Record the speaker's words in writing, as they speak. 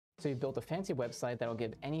So you've built a fancy website that'll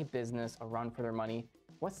give any business a run for their money.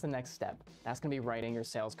 What's the next step? That's going to be writing your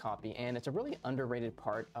sales copy. And it's a really underrated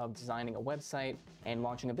part of designing a website and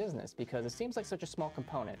launching a business because it seems like such a small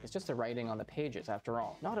component. It's just the writing on the pages after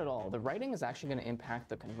all. Not at all. The writing is actually going to impact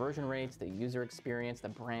the conversion rates, the user experience, the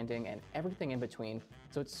branding, and everything in between.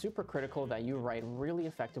 So it's super critical that you write really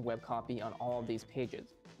effective web copy on all of these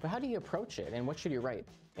pages. But how do you approach it and what should you write?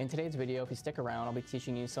 In today's video, if you stick around, I'll be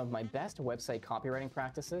teaching you some of my best website copywriting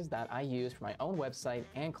practices that I use for my own website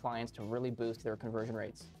and clients to really boost their conversion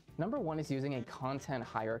rates. Number one is using a content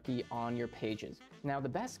hierarchy on your pages. Now, the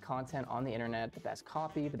best content on the internet, the best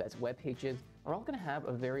copy, the best web pages are all going to have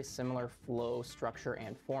a very similar flow, structure,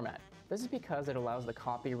 and format. This is because it allows the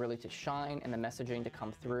copy really to shine and the messaging to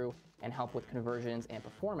come through and help with conversions and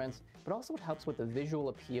performance, but also it helps with the visual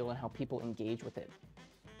appeal and how people engage with it.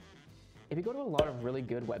 If you go to a lot of really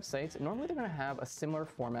good websites, normally they're going to have a similar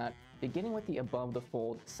format, beginning with the above the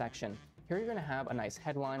fold section. Here you're going to have a nice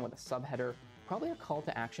headline with a subheader, probably a call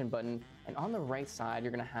to action button, and on the right side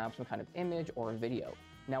you're going to have some kind of image or video.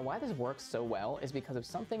 Now, why this works so well is because of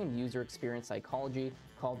something in user experience psychology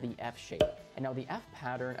called the F shape. And now the F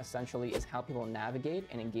pattern essentially is how people navigate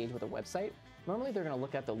and engage with a website. Normally they're going to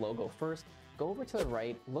look at the logo first, go over to the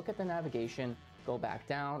right, look at the navigation, go back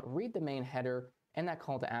down, read the main header, and that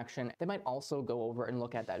call to action. They might also go over and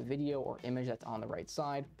look at that video or image that's on the right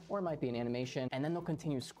side, or it might be an animation, and then they'll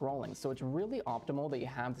continue scrolling. So it's really optimal that you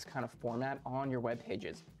have this kind of format on your web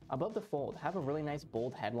pages. Above the fold, have a really nice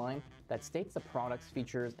bold headline that states the product's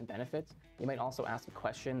features and benefits. You might also ask a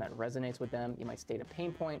question that resonates with them. You might state a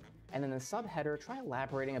pain point, and then the subheader, try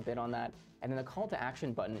elaborating a bit on that. And then the call to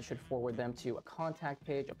action button should forward them to a contact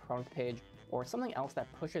page, a product page, or something else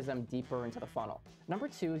that pushes them deeper into the funnel. Number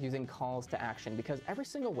two is using calls to action because every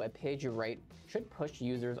single web page you write should push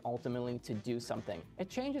users ultimately to do something. It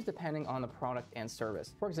changes depending on the product and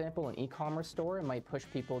service. For example, an e-commerce store might push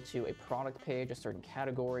people to a product page, a certain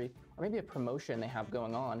category, or maybe a promotion they have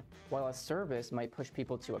going on, while a service might push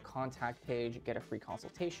people to a contact page, get a free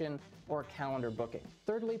consultation, or a calendar booking.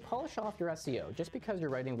 Thirdly, polish off your SEO. Just because you're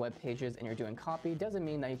writing web pages and you're doing copy doesn't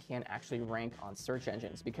mean that you can't actually rank on search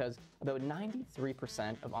engines because about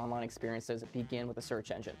 93% of online experiences begin with a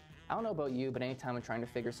search engine. I don't know about you, but anytime I'm trying to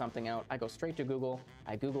figure something out, I go straight to Google,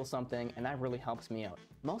 I Google something, and that really helps me out.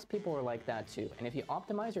 Most people are like that too, and if you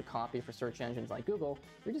optimize your copy for search engines like Google,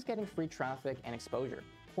 you're just getting free traffic and exposure.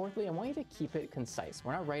 Fourthly, I want you to keep it concise.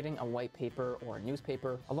 We're not writing a white paper or a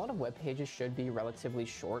newspaper. A lot of web pages should be relatively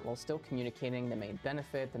short while still communicating the main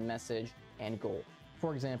benefit, the message, and goal.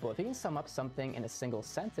 For example, if you can sum up something in a single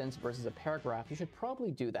sentence versus a paragraph, you should probably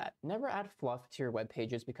do that. Never add fluff to your web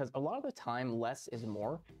pages because a lot of the time, less is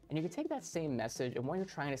more. And you can take that same message and what you're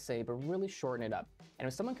trying to say, but really shorten it up. And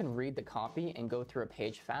if someone can read the copy and go through a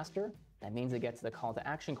page faster, that means they get to the call to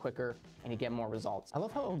action quicker and you get more results. I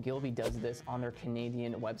love how Ogilvy does this on their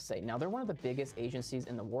Canadian website. Now, they're one of the biggest agencies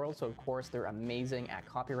in the world, so of course they're amazing at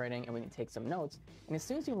copywriting and we can take some notes. And as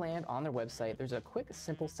soon as you land on their website, there's a quick,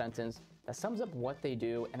 simple sentence that sums up what they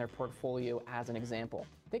do and their portfolio as an example.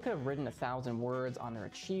 They could have written 1,000 words on their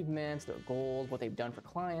achievements, their goals, what they've done for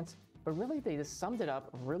clients, but really they just summed it up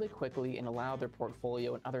really quickly and allowed their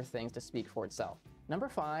portfolio and other things to speak for itself. Number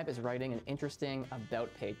five is writing an interesting about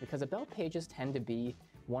page because about pages tend to be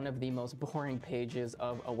one of the most boring pages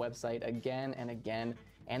of a website again and again.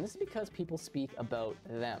 And this is because people speak about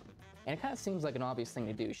them. And it kind of seems like an obvious thing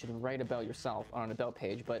to do. You should write about yourself on an about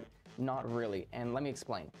page, but not really. And let me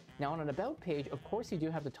explain. Now, on an about page, of course, you do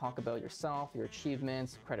have to talk about yourself, your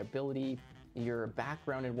achievements, credibility, your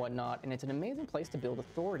background and whatnot, and it's an amazing place to build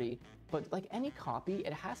authority, but like any copy,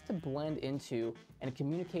 it has to blend into and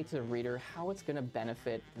communicate to the reader how it's going to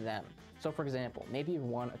benefit them. So for example, maybe you've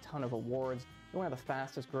won a ton of awards, you're one of the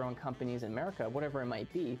fastest growing companies in America, whatever it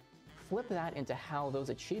might be, flip that into how those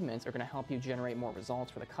achievements are going to help you generate more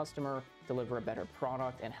results for the customer, deliver a better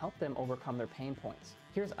product, and help them overcome their pain points.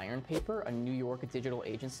 Here's Iron Paper, a New York digital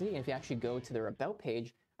agency, and if you actually go to their about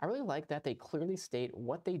page, I really like that they clearly state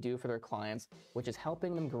what they do for their clients, which is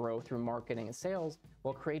helping them grow through marketing and sales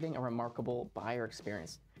while creating a remarkable buyer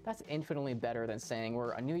experience. That's infinitely better than saying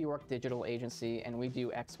we're a New York digital agency and we do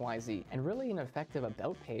XYZ. And really an effective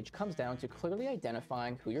about page comes down to clearly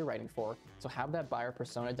identifying who you're writing for, so have that buyer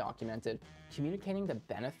persona documented, communicating the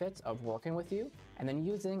benefits of working with you, and then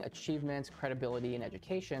using achievements, credibility, and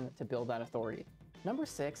education to build that authority. Number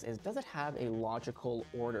six is, does it have a logical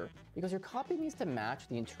order? Because your copy needs to match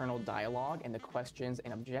the internal dialogue and the questions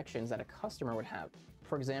and objections that a customer would have.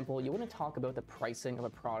 For example, you wouldn't talk about the pricing of a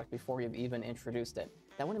product before you've even introduced it.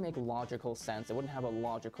 That wouldn't make logical sense. It wouldn't have a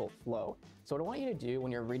logical flow. So what I want you to do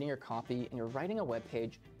when you're reading your copy and you're writing a web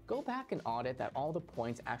page, go back and audit that all the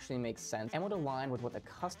points actually make sense and would align with what the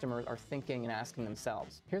customers are thinking and asking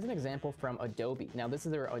themselves. Here's an example from Adobe. Now, this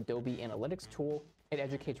is their Adobe Analytics tool. It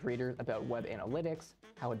educates readers about web analytics,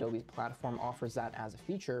 how Adobe's platform offers that as a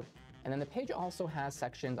feature. And then the page also has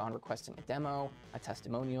sections on requesting a demo, a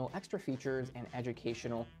testimonial, extra features, and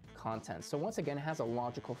educational content. So once again, it has a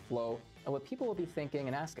logical flow of what people will be thinking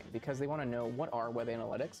and asking, because they want to know, what are web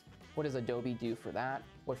analytics? What does Adobe do for that?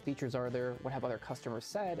 What features are there? What have other customers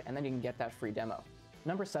said? And then you can get that free demo.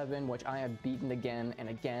 Number 7, which I have beaten again and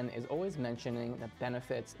again, is always mentioning the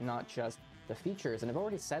benefits, not just the features. And I've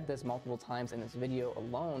already said this multiple times in this video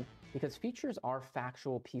alone, because features are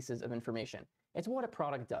factual pieces of information. It's what a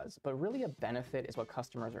product does, but really a benefit is what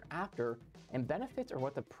customers are after, and benefits are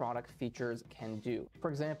what the product features can do. For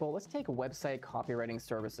example, let's take website copywriting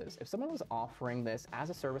services. If someone was offering this as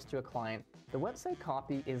a service to a client, the website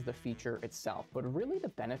copy is the feature itself, but really the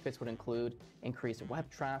benefits would include increased web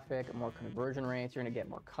traffic, more conversion rates, you're gonna get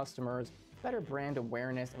more customers, better brand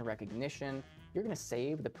awareness and recognition. You're going to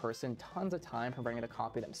save the person tons of time from writing the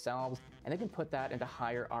copy themselves, and they can put that into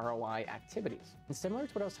higher ROI activities. And similar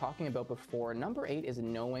to what I was talking about before, number 8 is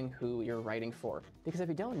knowing who you're writing for. Because if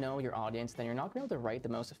you don't know your audience, then you're not going to be able to write the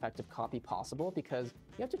most effective copy possible, because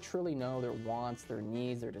you have to truly know their wants, their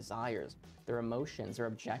needs, their desires, their emotions, their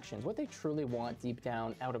objections, what they truly want deep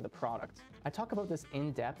down out of the product. I talk about this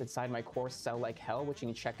in depth inside my course, Sell Like Hell, which you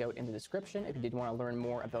can check out in the description if you did want to learn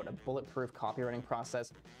more about a bulletproof copywriting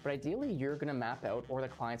process. But ideally, you're going to map out, or the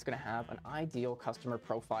client's going to have, an ideal customer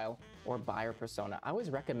profile or buyer persona. I always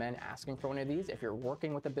recommend asking for one of these if you're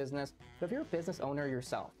working with a business, but if you're a business owner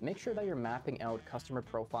yourself, make sure that you're mapping out customer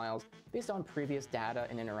profiles based on previous data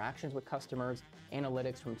and interactions with customers,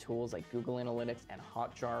 analytics from tools like Google Analytics and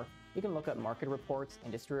Hotjar. You can look up market reports,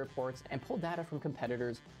 industry reports, and pull data from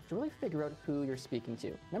competitors to really figure out who you're speaking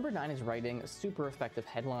to. Number 9 is writing super effective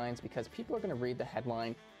headlines, because people are going to read the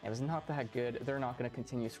headline, and if it's not that good, they're not going to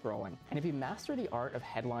continue scrolling. And if you master the art of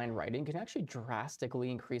headline writing, you can actually drastically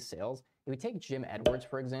increase sales. If we take Jim Edwards,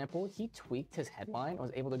 for example, he tweaked his headline and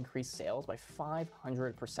was able to increase sales by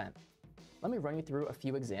 500%. Let me run you through a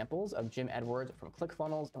few examples of Jim Edwards from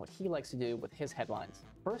ClickFunnels and what he likes to do with his headlines.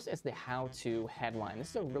 First is the how-to headline. This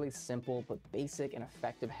is a really simple but basic and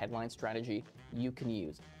effective headline strategy you can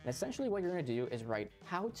use. And essentially what you're going to do is write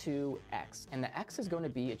how to X, and the X is going to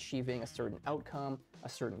be achieving a certain outcome, a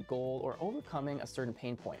certain goal, or overcoming a certain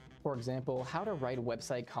pain point. For example, how to write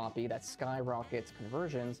website copy that skyrockets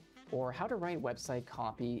conversions, or how to write website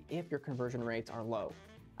copy if your conversion rates are low.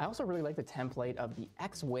 I also really like the template of the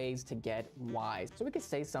X ways to get Ys. So we could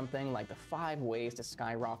say something like the 5 ways to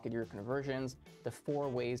skyrocket your conversions, the 4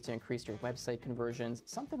 ways to increase your website conversions,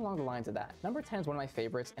 something along the lines of that. Number 10 is one of my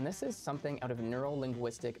favorites, and this is something out of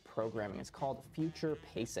neuro-linguistic programming. It's called future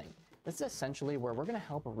pacing. This is essentially where we're going to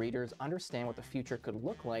help readers understand what the future could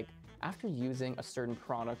look like after using a certain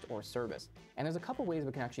product or service. And there's a couple ways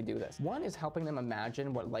we can actually do this. One is helping them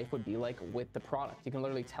imagine what life would be like with the product. You can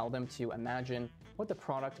literally tell them to imagine what the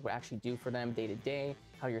product would actually do for them day to day,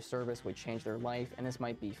 how your service would change their life, and this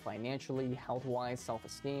might be financially, health-wise,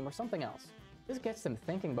 self-esteem, or something else. This gets them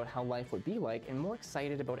thinking about how life would be like and more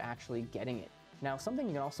excited about actually getting it. Now, something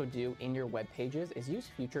you can also do in your web pages is use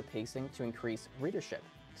future pacing to increase readership.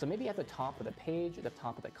 So maybe at the top of the page, at the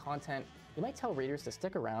top of the content, you might tell readers to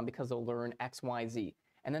stick around because they'll learn X, Y, Z,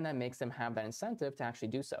 and then that makes them have that incentive to actually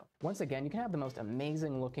do so. Once again, you can have the most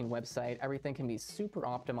amazing looking website. Everything can be super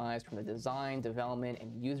optimized from the design, development,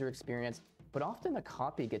 and user experience, but often the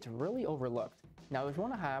copy gets really overlooked. Now, if you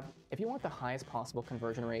want the highest possible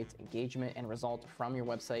conversion rates, engagement, and results from your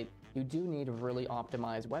website, you do need really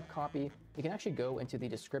optimized web copy. You can actually go into the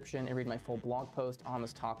description and read my full blog post on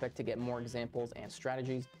this topic to get more examples and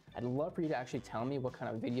strategies. I'd love for you to actually tell me what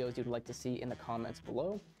kind of videos you'd like to see in the comments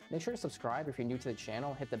below. Make sure to subscribe if you're new to the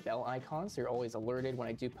channel, hit the bell icon so you're always alerted when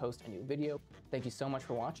I do post a new video. Thank you so much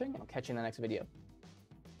for watching, and I'll catch you in the next video.